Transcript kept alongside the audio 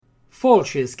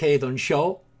Fáilse Céad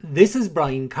Show. This is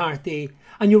Brian Carthy,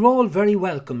 and you're all very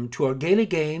welcome to our Gaelic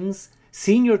Games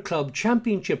Senior Club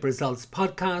Championship Results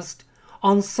podcast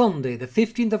on Sunday, the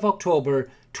 15th of October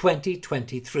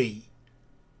 2023.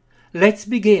 Let's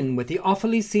begin with the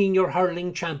Offaly Senior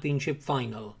Hurling Championship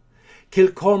final.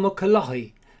 Kilcormac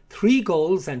Colohy, 3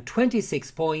 goals and 26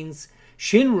 points.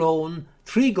 Shinrone,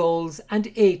 3 goals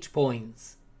and 8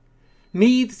 points.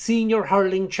 Meath Senior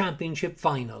Hurling Championship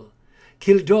final.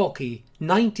 Kildalkey,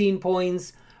 19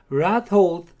 points.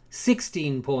 Rathoath,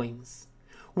 16 points.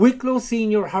 Wicklow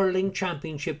Senior Hurling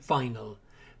Championship final.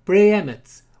 Bray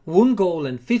Emmets, 1 goal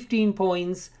and 15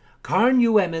 points.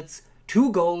 Carnew Emmets,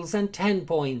 2 goals and 10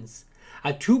 points.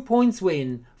 A 2 points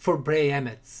win for Bray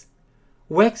Emmets.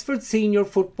 Wexford Senior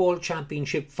Football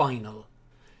Championship final.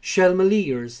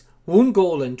 Shelmaliers, 1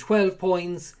 goal and 12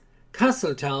 points.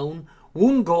 Castletown,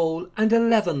 1 goal and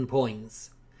 11 points.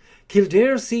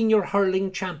 Kildare Senior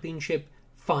Hurling Championship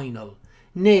final.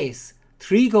 Naas,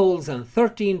 3 goals and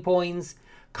 13 points.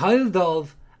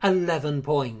 Kyledove, 11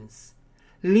 points.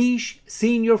 Laois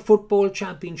Senior Football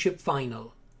Championship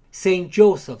final. St.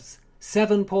 Joseph's,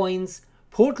 7 points.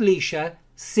 Portlaoise,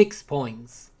 6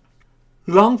 points.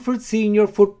 Longford Senior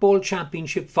Football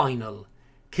Championship final.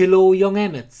 Kilo Young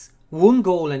Emmets, 1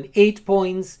 goal and 8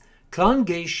 points.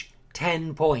 Clongish,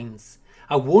 10 points.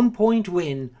 A 1 point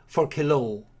win for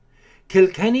Kilo.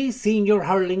 Kilkenny Senior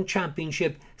Hurling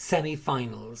Championship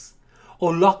semi-finals.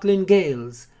 O'Loughlin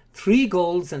Gaels, 3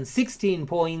 goals and 16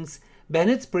 points.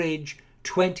 Bennett's Bridge,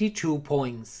 22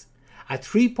 points. A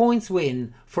 3 points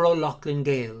win for O'Loughlin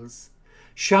Gaels.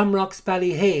 Shamrocks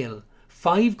Ballyhale,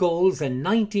 5 goals and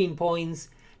 19 points.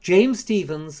 James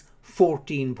Stephens,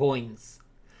 14 points.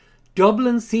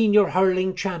 Dublin Senior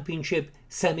Hurling Championship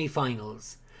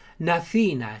semi-finals.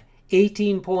 Nafina,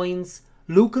 18 points.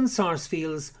 Lucan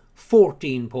Sarsfields,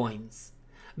 14 points.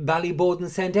 Ballyboden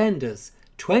St Enda's,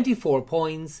 24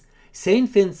 points. St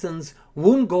Vincent's,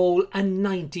 1 goal and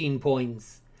 19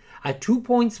 points. A 2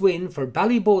 points win for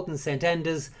Ballyboden St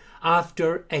Enda's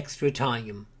after extra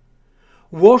time.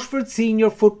 Waterford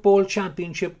Senior Football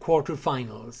Championship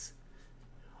quarter-finals.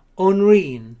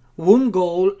 Unreen, 1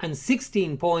 goal and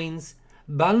 16 points.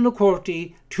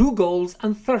 Balnacourty, 2 goals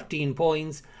and 13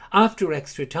 points after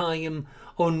extra time.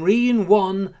 Unreen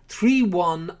won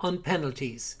 3-1 on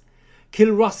penalties.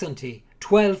 Kilrossenty,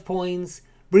 12 points.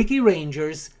 Bricky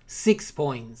Rangers, 6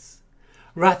 points.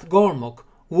 Rathgormuck,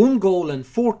 1 goal and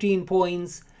 14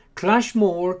 points.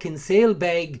 Clashmore Kinsale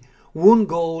Beg, 1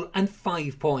 goal and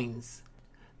 5 points.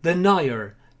 The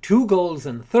Nire, 2 goals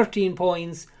and 13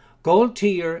 points.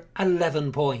 Galtier,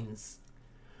 11 points.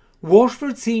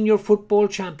 Waterford Senior Football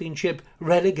Championship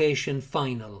relegation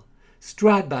final.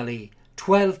 Stradbally,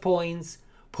 12 points.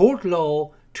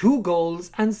 Portlaw, 2 goals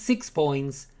and 6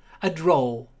 points. A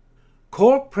draw.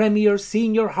 Cork Premier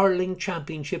Senior Hurling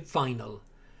Championship final.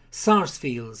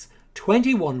 Sarsfields,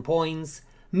 21 points.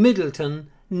 Middleton,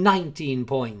 19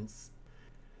 points.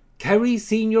 Kerry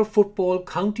Senior Football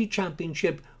County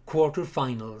Championship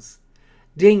quarter-finals.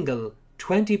 Dingle,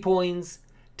 20 points.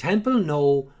 Temple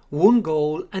No, 1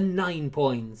 goal and 9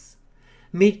 points.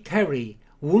 Meath Kerry,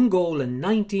 1 goal and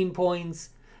 19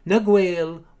 points.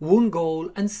 Naguel, 1 goal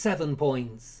and 7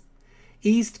 points.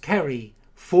 East Kerry,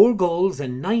 4 goals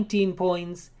and 19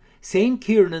 points. St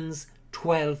Kiernan's,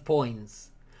 12 points.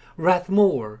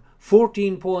 Rathmore,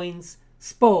 14 points.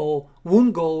 Spa,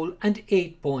 1 goal and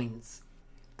 8 points.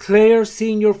 Clare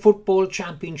Senior Football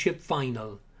Championship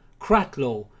final.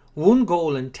 Cratloe, 1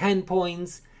 goal and 10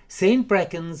 points. St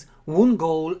Brecons, 1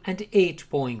 goal and 8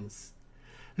 points.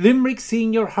 Limerick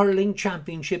Senior Hurling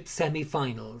Championship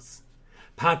semi-finals.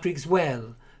 Patrick's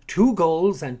Well, 2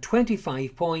 goals and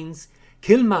 25 points.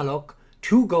 Kilmallock,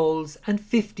 2 goals and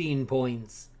 15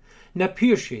 points.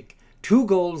 Napirshick, 2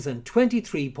 goals and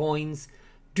 23 points.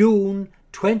 Doon,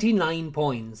 29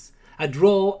 points. A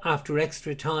draw after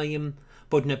extra time,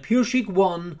 but Napirshick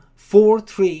won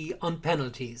 4-3 on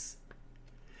penalties.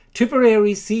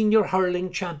 Tipperary Senior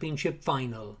Hurling Championship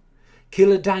final.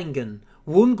 Killadangan,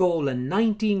 1 goal and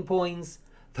 19 points.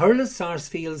 Thurles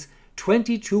Sarsfields,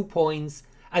 22 points.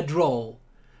 A draw.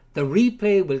 The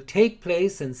replay will take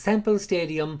place in Semple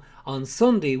Stadium on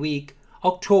Sunday week,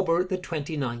 October the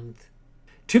 29th.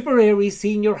 Tipperary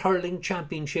Senior Hurling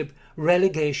Championship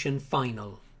relegation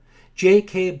final.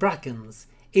 J.K. Brackens,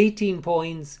 18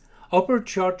 points. Upper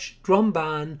Church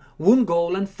Drumban, 1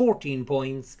 goal and 14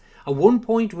 points. A 1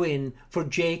 point win for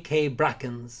J.K.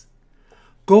 Brackens.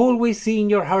 Galway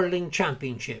Senior Hurling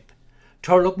Championship.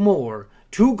 Turlough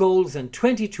 2 goals and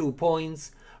 22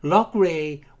 points.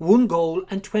 Loughrea, 1 goal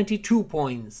and 22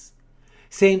 points.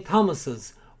 St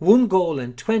Thomas's, 1 goal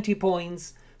and 20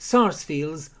 points.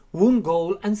 Sarsfields 1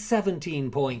 goal and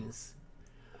 17 points.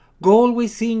 Galway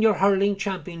Senior Hurling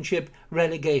Championship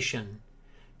relegation.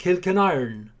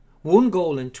 Kilkenarn 1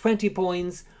 goal and 20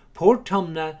 points.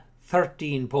 Portumna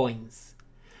 13 points.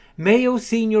 Mayo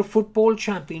Senior Football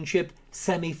Championship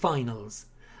semi-finals.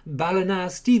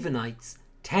 Ballina Stephenites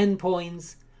 10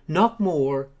 points.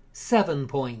 Knockmore 7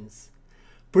 points.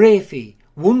 Brafey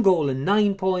 1 goal and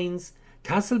 9 points.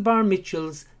 Castlebar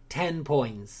Mitchells 10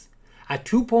 points. A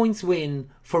 2 points win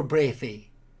for Brafey.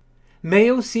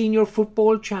 Mayo Senior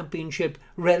Football Championship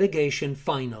relegation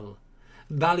final.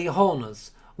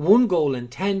 Ballyhaunis 1 goal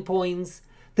and 10 points.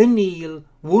 The Neil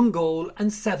 1 goal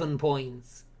and 7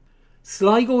 points.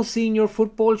 Sligo Senior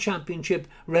Football Championship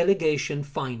relegation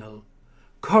final.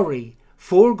 Curry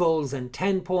 4 goals and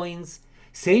 10 points.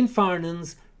 St.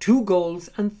 Farnans 2 goals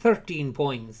and 13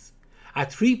 points. A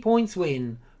 3 points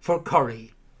win for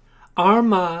Curry.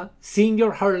 Armagh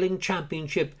Senior Hurling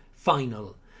Championship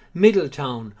final.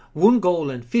 Middletown 1 goal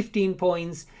and 15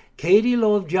 points. Cady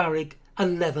Love Jarrick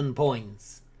 11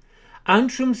 points.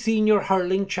 Antrim Senior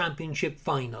Hurling Championship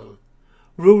final.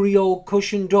 Rurio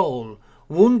Cushendole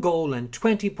 1 goal and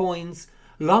 20 points.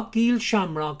 Lochgiel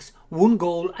Shamrocks 1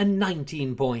 goal and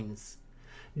 19 points.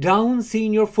 Down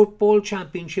Senior Football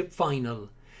Championship final.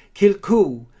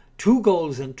 Kilcoo 2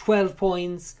 goals and 12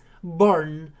 points.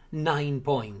 Burn 9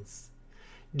 points.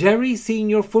 Derry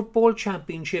Senior Football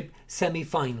Championship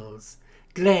semi-finals.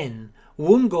 Glen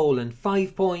 1 goal and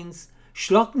 5 points.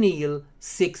 Schlockneil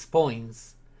 6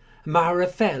 points.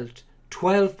 Maharafelt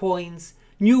 12 points.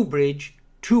 Newbridge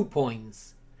 2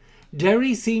 points.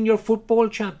 Derry Senior Football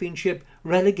Championship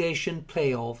relegation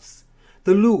playoffs.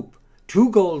 The Loop 2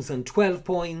 goals and 12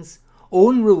 points.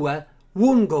 Owen Rua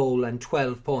 1 goal and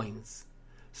 12 points.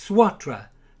 Swatra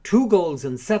 2 goals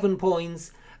and 7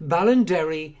 points.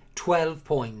 Ballinderry 12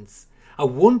 points. A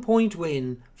 1 point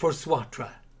win for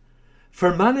Swatra.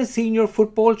 Fermanagh Senior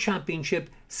Football Championship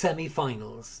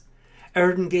semi-finals.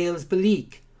 Erdingales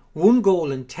Beliek 1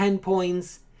 goal and 10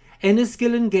 points.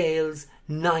 Enniskillen Gales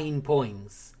 9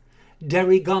 points.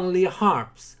 Derry Connolly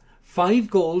Harps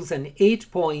 5 goals and 8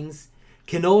 points.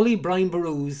 Kinolly Brian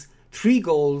Barrows 3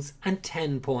 goals and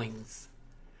 10 points.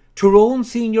 Tyrone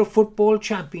Senior Football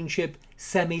Championship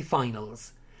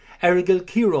semi-finals. Errigal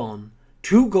Kieran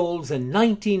 2 goals and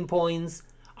 19 points.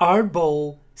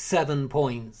 Ardbow 7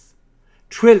 points.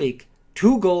 Trillick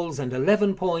 2 goals and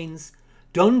 11 points.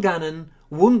 Dungannon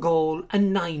 1 goal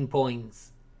and 9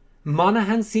 points.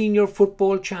 Monaghan Senior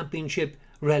Football Championship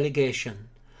relegation.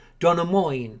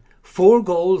 Donamoyne 4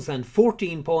 goals and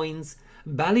 14 points.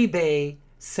 Ballybay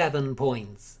 7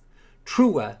 points.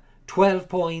 Trua 12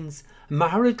 points.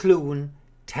 Maharatloon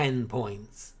 10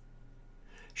 points.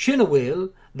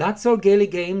 Shinawil, that's our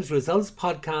Gaelic Games results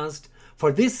podcast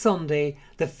for this Sunday,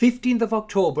 the 15th of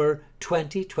October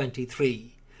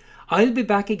 2023. I'll be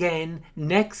back again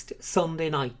next Sunday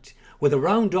night with a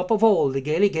roundup of all the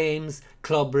Gaelic Games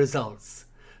club results.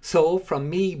 So from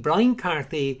me, Brian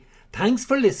Carthy, thanks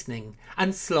for listening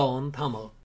and Slán Tamil.